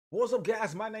What's up,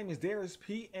 guys? My name is Darius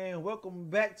P, and welcome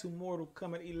back to Mortal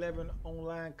Kombat 11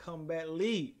 Online Combat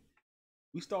League.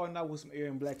 We starting out with some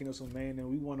Erron Black and some man, and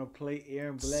we want to play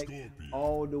Erron Black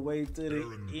all the way to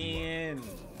the end.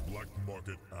 Black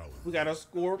Market Alley. We got a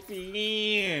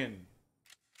Scorpion.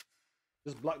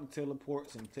 Just block the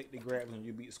teleports and take the grabs, and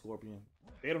you beat Scorpion.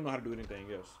 They don't know how to do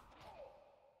anything else.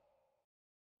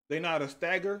 They know how to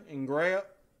stagger and grab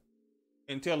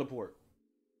and teleport.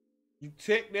 You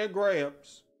take their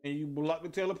grabs and you block the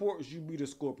teleports, you beat a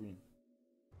Scorpion.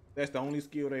 That's the only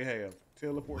skill they have.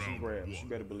 Teleports and grabs. You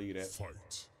better believe that.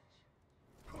 Fight.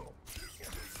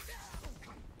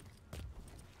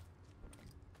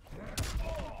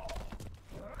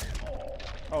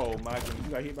 Oh my goodness, you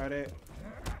got hit by that?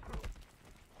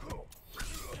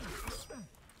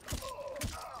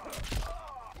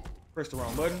 Press the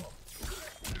wrong button.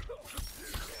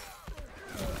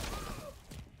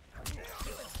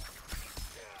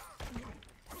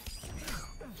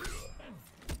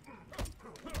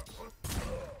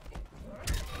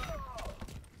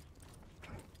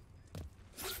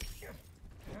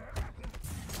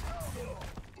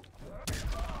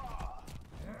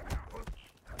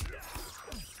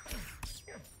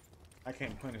 I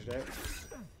can't punish that.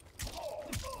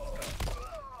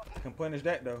 I can punish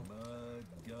that though. Mud,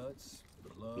 guts,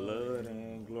 blood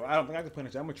and glory. I don't think I can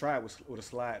punish that. I'm gonna try it with a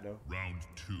slide though. Round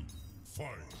 2. Fight.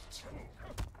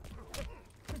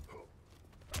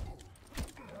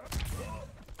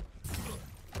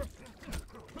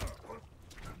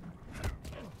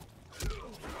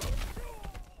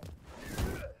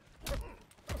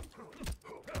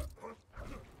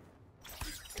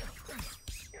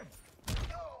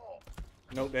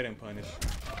 Nope, that didn't punish.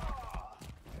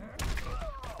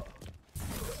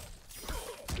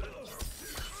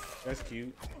 That's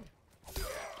cute.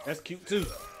 That's cute too.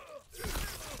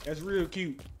 That's real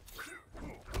cute.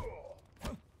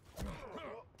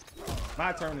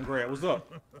 My turn to grab. What's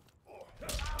up?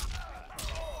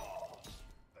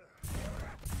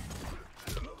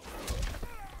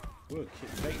 We'll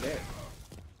take that.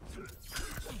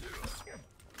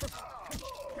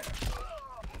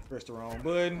 Press the wrong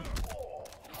button.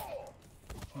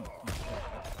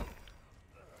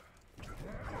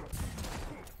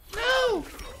 No!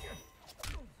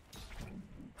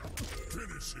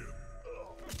 Finish him.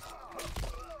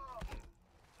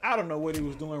 I don't know what he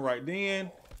was doing right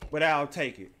then, but I'll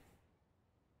take it.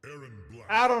 Erron Black.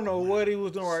 I don't know what he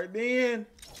was doing right then,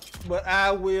 but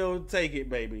I will take it,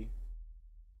 baby.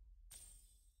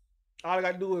 All I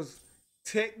gotta do is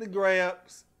take the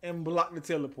grabs and block the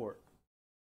teleport.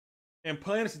 And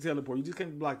punish the teleport. You just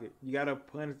can't block it. You gotta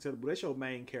punish the teleport. That's your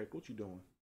main character. What you doing?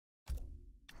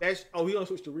 That's he gonna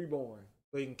switch to reborn.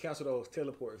 So you can cancel those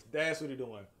teleports. That's what he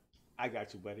doing. I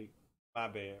got you, buddy. My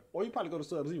bad. Or you probably go to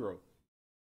Sub-Zero.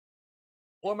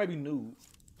 Or maybe Noob.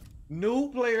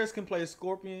 New players can play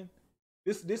Scorpion.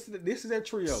 This is their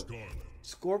trio. Scarlet.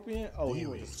 Scorpion. Oh, he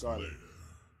went to Scarlet.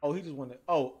 Oh, he just went to,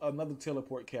 oh, another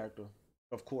teleport character.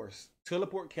 Of course.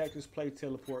 Teleport characters play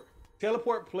teleport.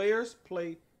 Teleport players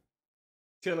play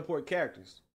teleport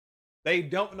characters. They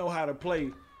don't know how to play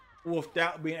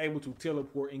without being able to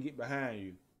teleport and get behind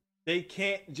you. They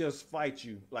can't just fight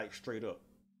you like straight up.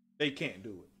 They can't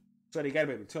do it. So they gotta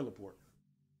be able to teleport.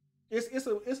 It's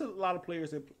a lot of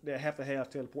players that have to have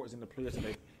teleports in the players and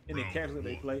in the characters that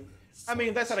they play. I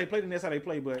mean, that's how they play, and that's how they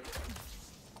play, but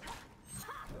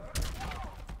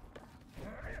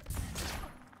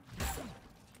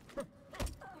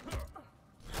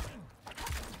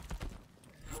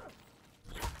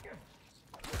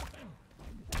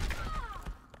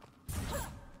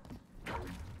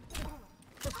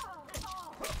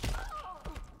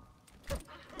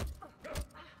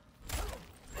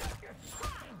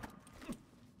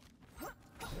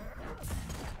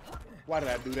why did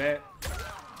I do that?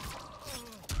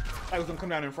 I was gonna come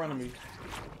down in front of me.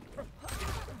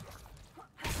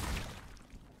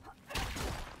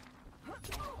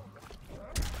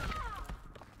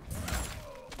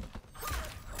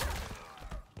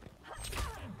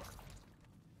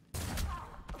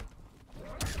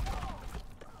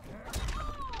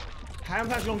 How many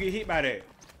times you gonna get hit by that?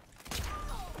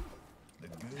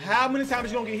 How many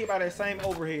times you gonna get hit by that same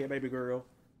overhead, baby girl?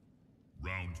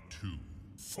 Round 2.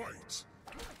 Fight.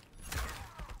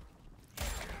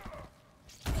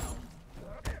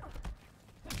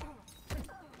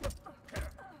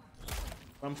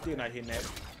 I'm still not hitting that.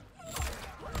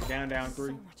 Down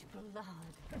 3.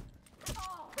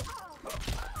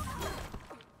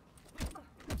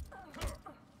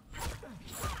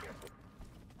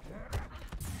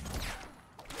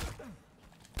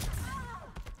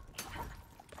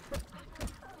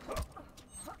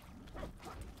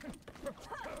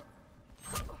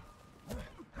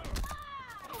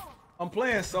 I'm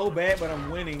playing so bad, but I'm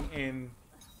winning, and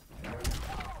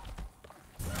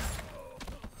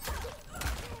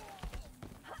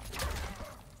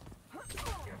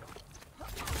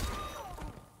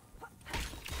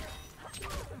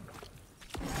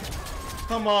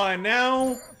come on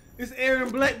now. It's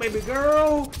Erron Black, baby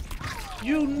girl.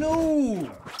 You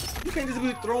knew. You can't just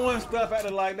be throwing stuff at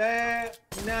it like that.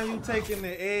 Now you taking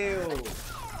the L.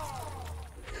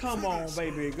 Come on,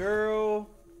 baby girl.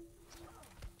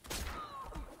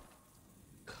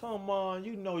 Come on,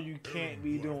 you know you can't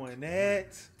be doing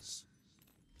that.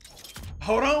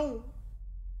 Hold on.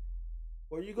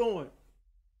 Where you going?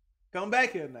 Come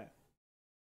back here now.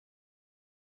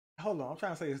 Hold on, I'm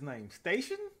trying to say his name.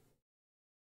 Station?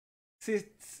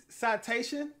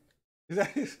 Citation? Is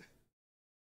that his?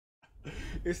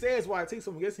 It says YT,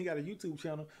 so I'm guessing he got a YouTube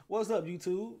channel. What's up,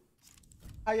 YouTube?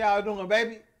 How y'all doing,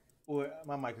 baby? Well,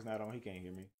 my mic is not on. He can't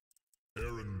hear me.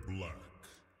 Erron Black,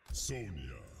 Sonya.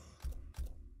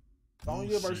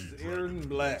 Sonya versus Erron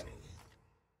Black.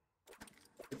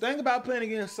 The thing about playing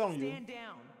against Sonya,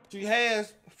 she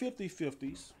has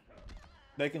 50-50s.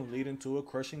 They can lead into a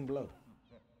crushing blow.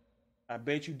 I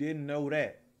bet you didn't know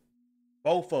that.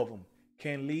 Both of them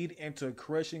can lead into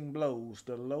crushing blows,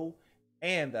 the low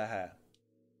and the high.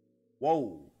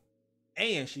 Whoa.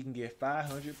 And she can get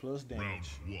 500 plus damage.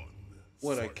 Round one.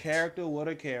 What a character, what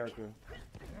a character.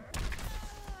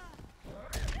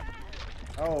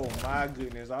 Oh my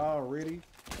goodness, already?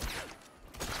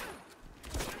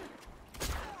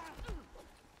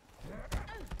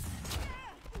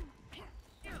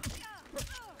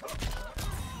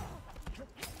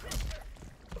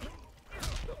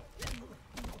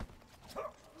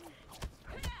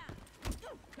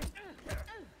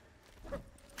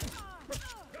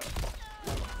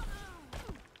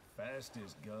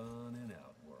 Fastest gun in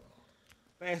Outworld.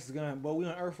 Fastest gun, but we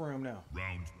on Earth Realm now.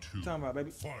 Round two. What you talking about, baby?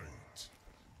 Fight.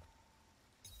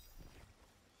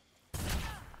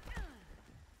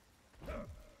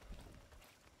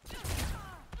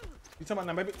 You talking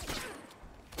about now, baby?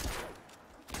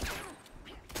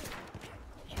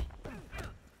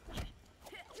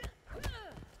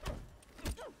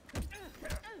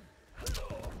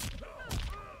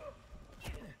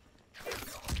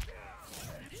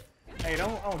 Hey,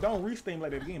 don't re-steam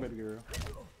like that again, baby girl.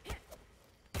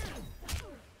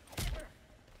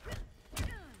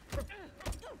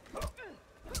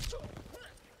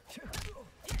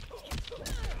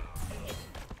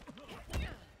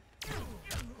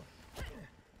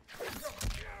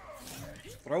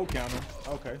 Throw counter.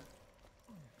 Okay.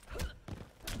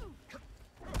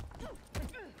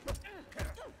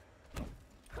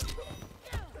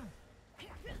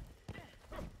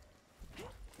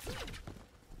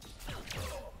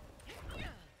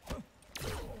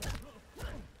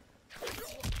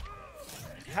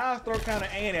 How's throw counter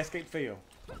and escape fail?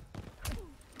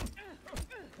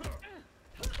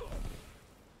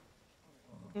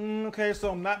 Okay,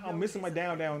 so I'm missing my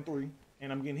down 3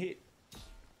 and I'm getting hit.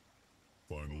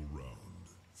 Final round.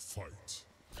 Fight.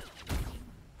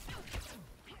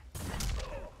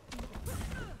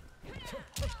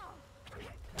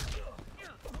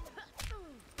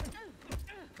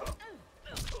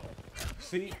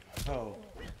 See? Oh.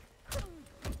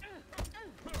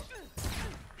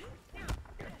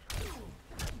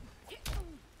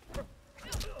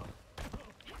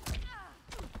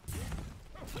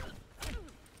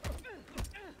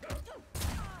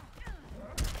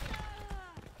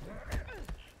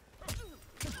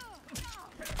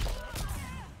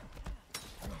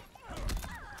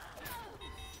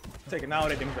 Taking all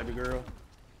that damage, baby girl.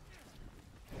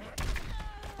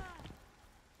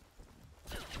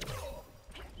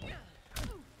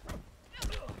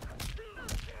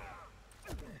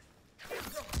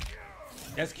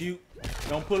 That's cute.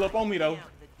 Don't pull up on me though.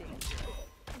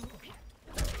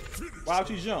 Why would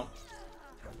you jump?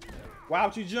 Why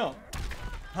would you jump?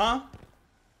 Huh?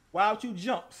 Why would you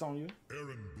jump, Sonya?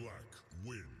 Erron Black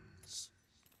wins.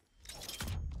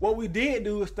 What we did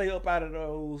do is stay up out of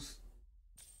those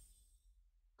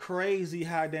crazy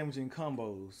high damaging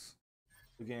combos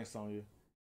against Sonya.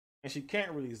 And she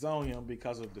can't really zone him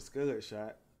because of the scud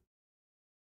shot.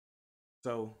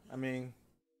 So, I mean,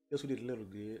 guess we did a little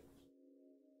good.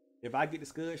 If I get the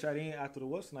scud shot in after the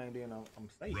what's name, then I'm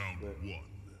safe. Round but one.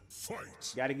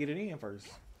 Fight. gotta get it in first.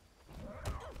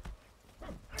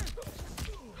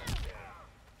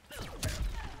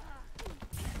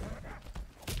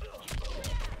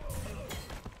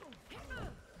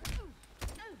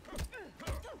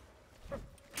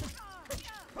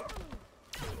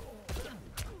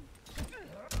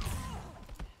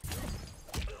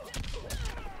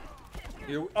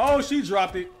 Here, oh, she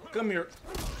dropped it. Come here.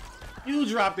 You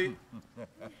dropped it.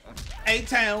 8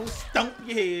 times. Stomp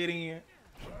your head in.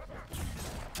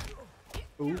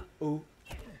 Ooh, ooh,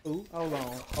 ooh. Hold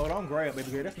on. Hold on. Grab,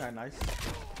 baby girl. That's not nice.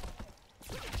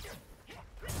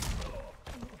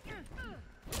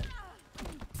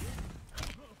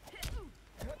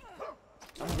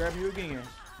 I'm grabbing you again.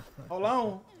 Hold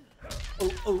on.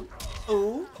 Ooh, ooh,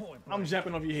 ooh. I'm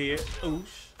jumping over your head.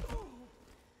 Oosh.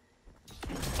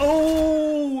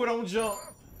 Oh, don't jump.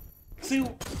 See,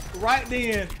 right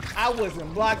then, I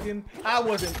wasn't blocking. I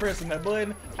wasn't pressing the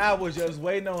button. I was just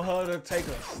waiting on her to take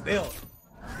a step.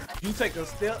 You take a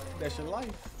step, that's your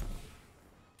life.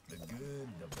 The good,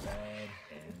 the bad,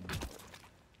 and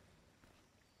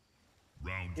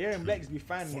Round Erron 2, Blacks be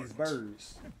finding these fight.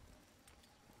 birds.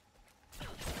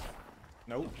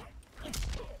 Nope.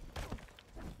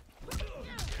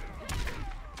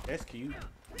 That's cute.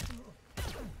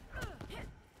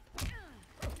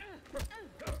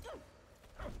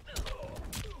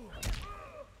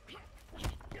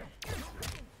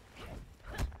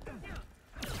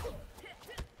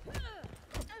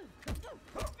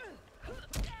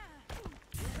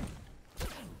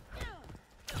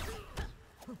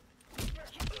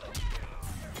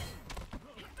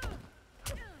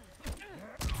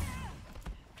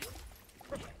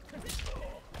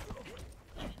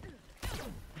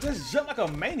 Just jump like a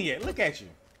maniac. Look at you.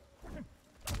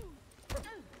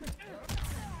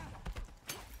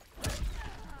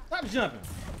 Stop jumping.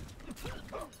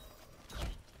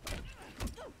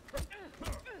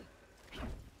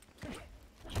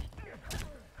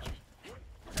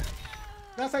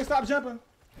 Did I say stop jumping?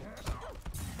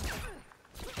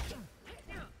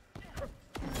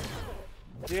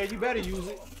 Yeah, you better use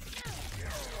it.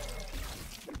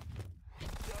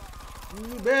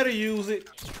 You better use it.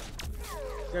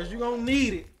 Because you're going to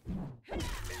need it.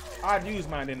 I'd use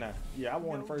mine, didn't I? Yeah, I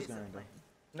won the first game, though.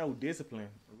 No discipline.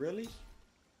 Really?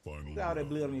 Final Look at all that round.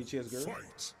 blood on your chest, girl.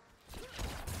 Fight.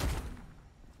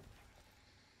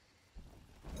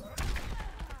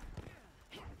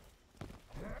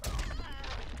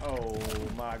 Oh,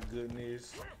 my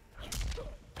goodness.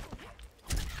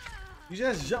 You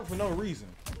just jump for no reason.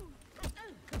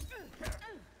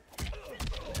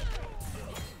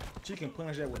 She can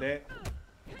punish that with that.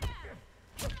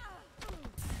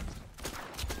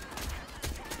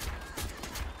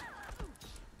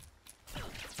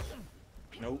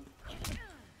 Nope.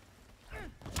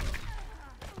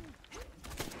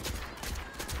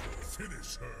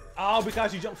 Finish her. All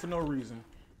because you jumped for no reason.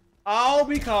 All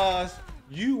because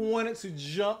you wanted to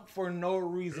jump for no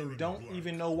reason. Don't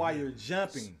even know why you're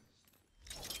jumping.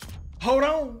 Hold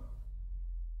on.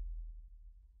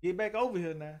 Get back over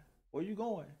here now. Where you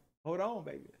going? Hold on,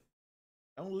 baby.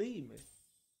 Don't leave me.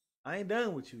 I ain't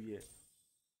done with you yet.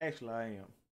 Actually, I am.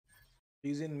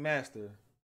 He's in master.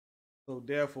 So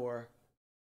therefore,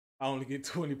 I only get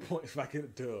 20 points if I get a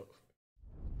dub.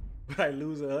 But I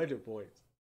lose 100 points.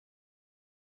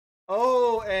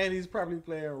 Oh, and he's probably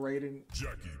playing Raiden.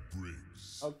 Jackie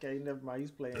Briggs. Okay, never mind. He's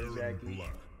playing Erron Jackie.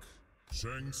 Black.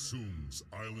 Shang Tsung's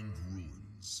Island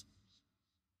Ruins.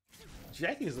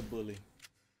 Jackie is a bully.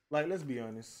 Like, let's be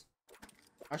honest.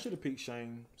 I should have picked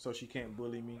Shang so she can't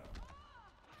bully me.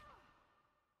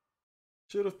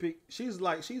 Should have picked. She's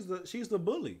the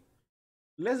bully.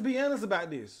 Let's be honest about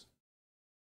this.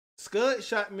 Scud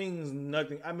shot means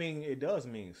nothing. I mean, it does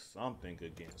mean something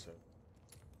against her.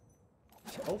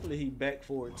 Hopefully he back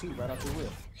for it too, right off the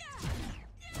whip.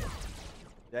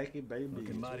 Jackie, baby.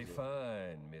 looking mighty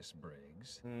fine, Miss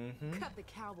Briggs. Mm-hmm. Cut the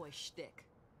cowboy shtick.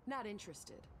 Not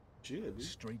interested. Should be.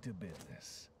 Straight to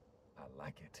business. I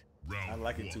like it. Round I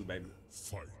like it 1, too, baby.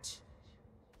 Fight.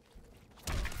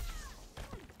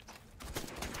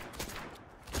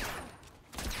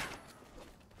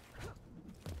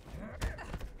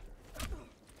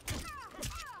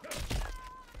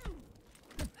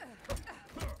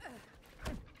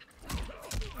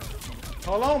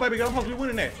 Hold on, baby girl. I'm supposed to be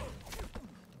winning that.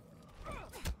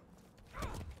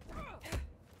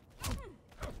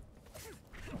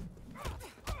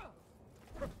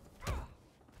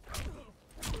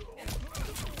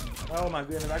 Oh my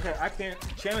goodness, I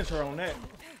can't challenge her on that.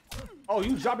 Oh,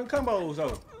 you dropping combos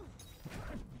though.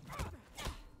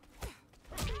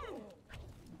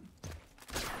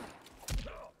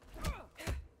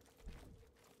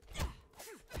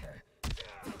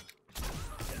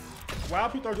 Why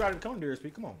people driving the combo there,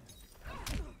 speed? Come on.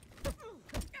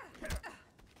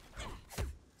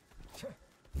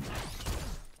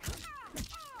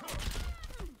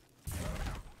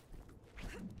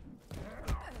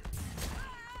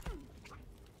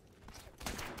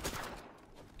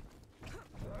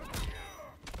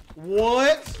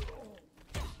 What?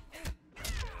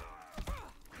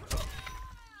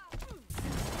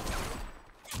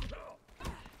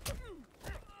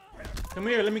 Come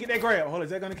here, let me get that grab. Hold on,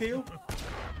 is that gonna kill?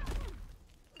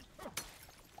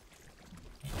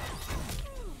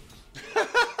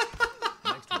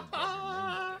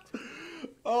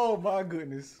 Oh my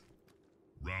goodness.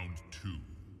 Round 2,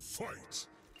 fight!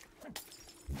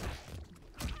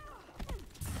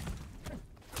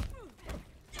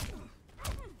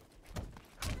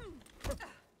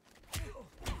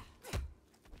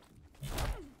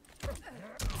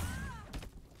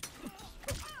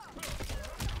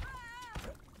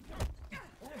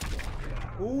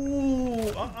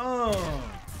 Ooh,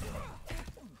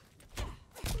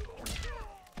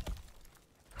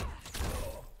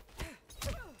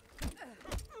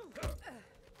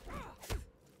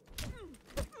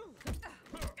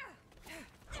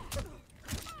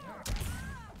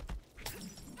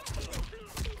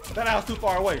 That house too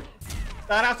far away.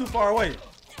 That house too far away.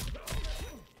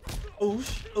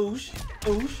 Oosh, oosh,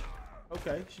 oosh.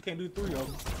 Okay, she can't do 3 of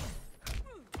them.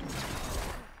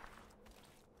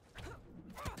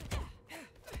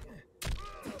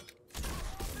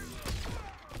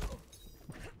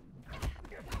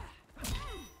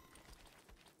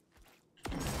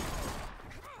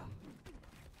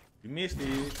 You missed it.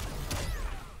 You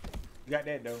got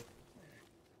that though.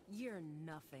 You're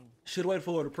nothing. Should wait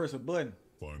for her to press a button.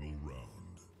 Final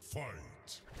round,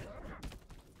 fight!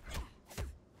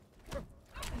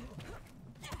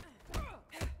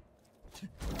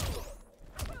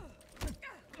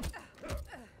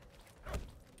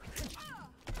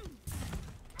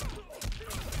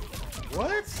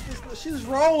 What? She's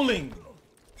rolling.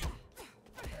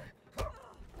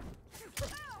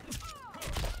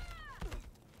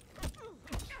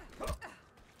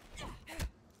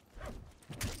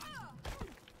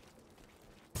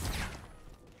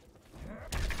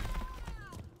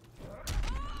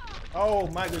 Oh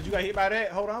my god, you got hit by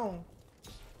that? Hold on.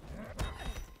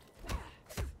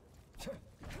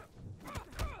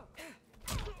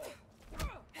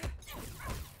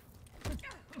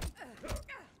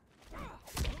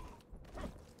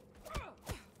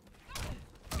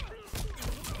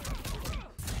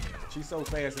 She's so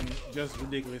fast and just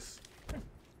ridiculous.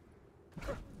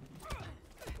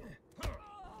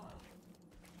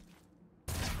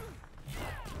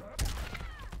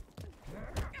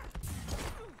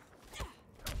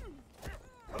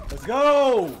 Let's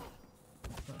go!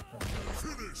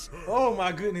 Oh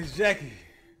my goodness, Jackie.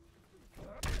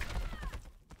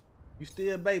 You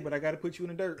still babe, but I gotta put you in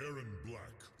the dirt. Erron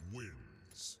Black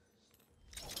wins.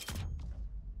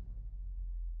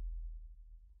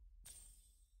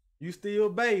 You still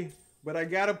babe, but I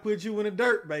gotta put you in the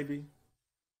dirt, baby.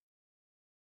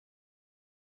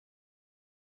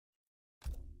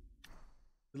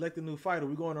 Select a new fighter.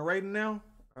 We going to rating now?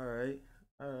 Alright.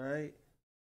 Alright.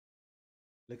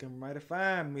 Looking mighty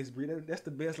fine, Miss Bree. That's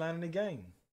the best line in the game.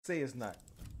 Say it's not.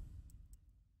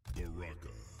 Baraka.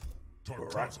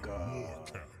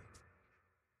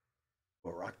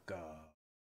 Baraka.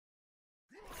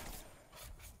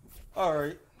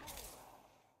 Alright.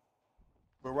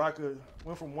 Baraka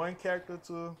went from one character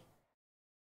to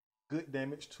good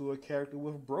damage to a character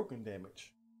with broken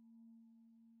damage.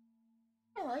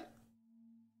 Alright.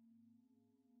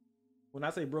 When I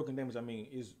say broken damage, I mean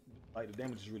it's like the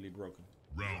damage is really broken.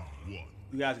 Round 1.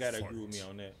 You guys gotta agree with me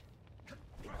on that.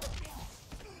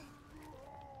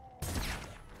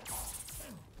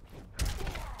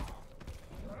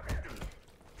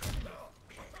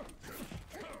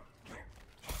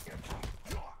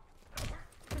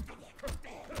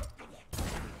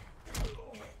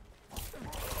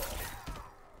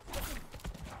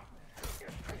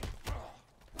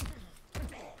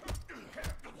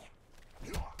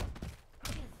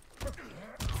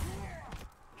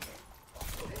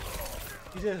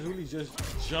 He just really just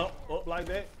jump up like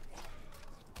that.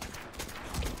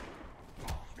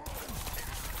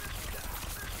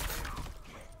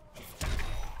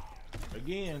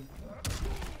 Again.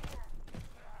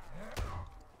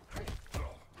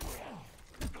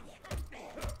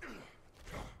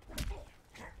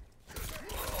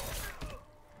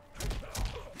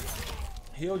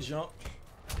 He'll jump.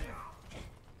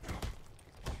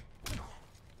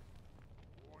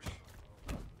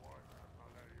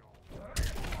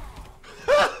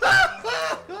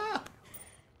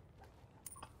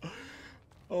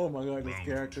 Oh my god, this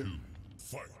character. 2,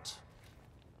 fight.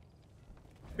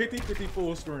 50-50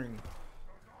 full string.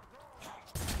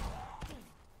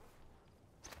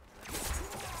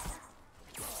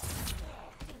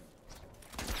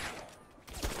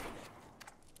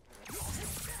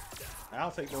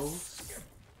 I'll take those.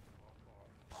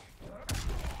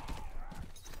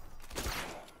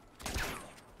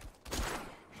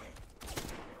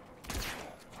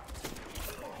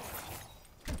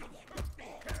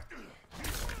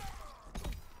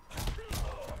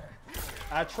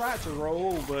 I tried to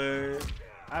roll, but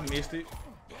I missed it.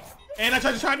 And I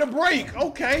tried to break.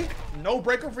 Okay. No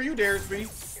breaker for you, Darius B.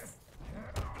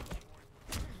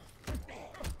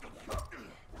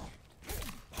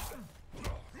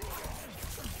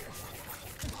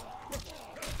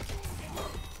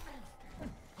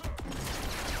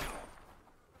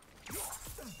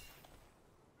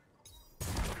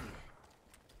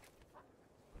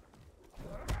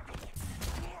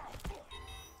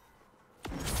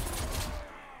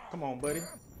 Come on, buddy.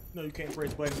 No, you can't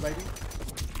press buttons, baby.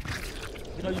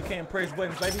 You know you can't press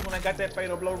buttons, baby. When I got that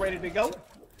fatal blow ready to go.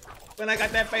 When I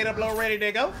got that fatal blow ready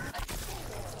to go.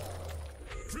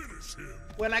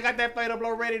 When I got that fatal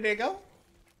blow ready to go.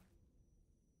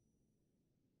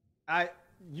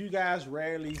 You guys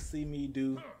rarely see me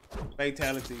do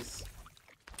fatalities.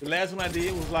 The last one I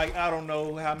did was like, I don't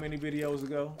know how many videos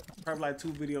ago. Probably like 2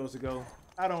 videos ago.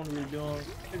 I don't really do them.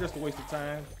 They're just a waste of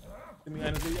time. To be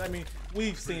honest with you, I mean,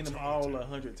 we've seen them all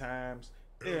 100 times.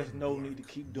 There's no need to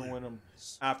keep doing them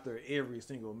after every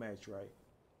single match, right?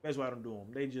 That's why I don't do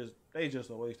them. They just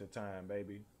a waste of time,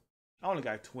 baby. I only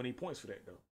got 20 points for that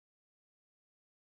though.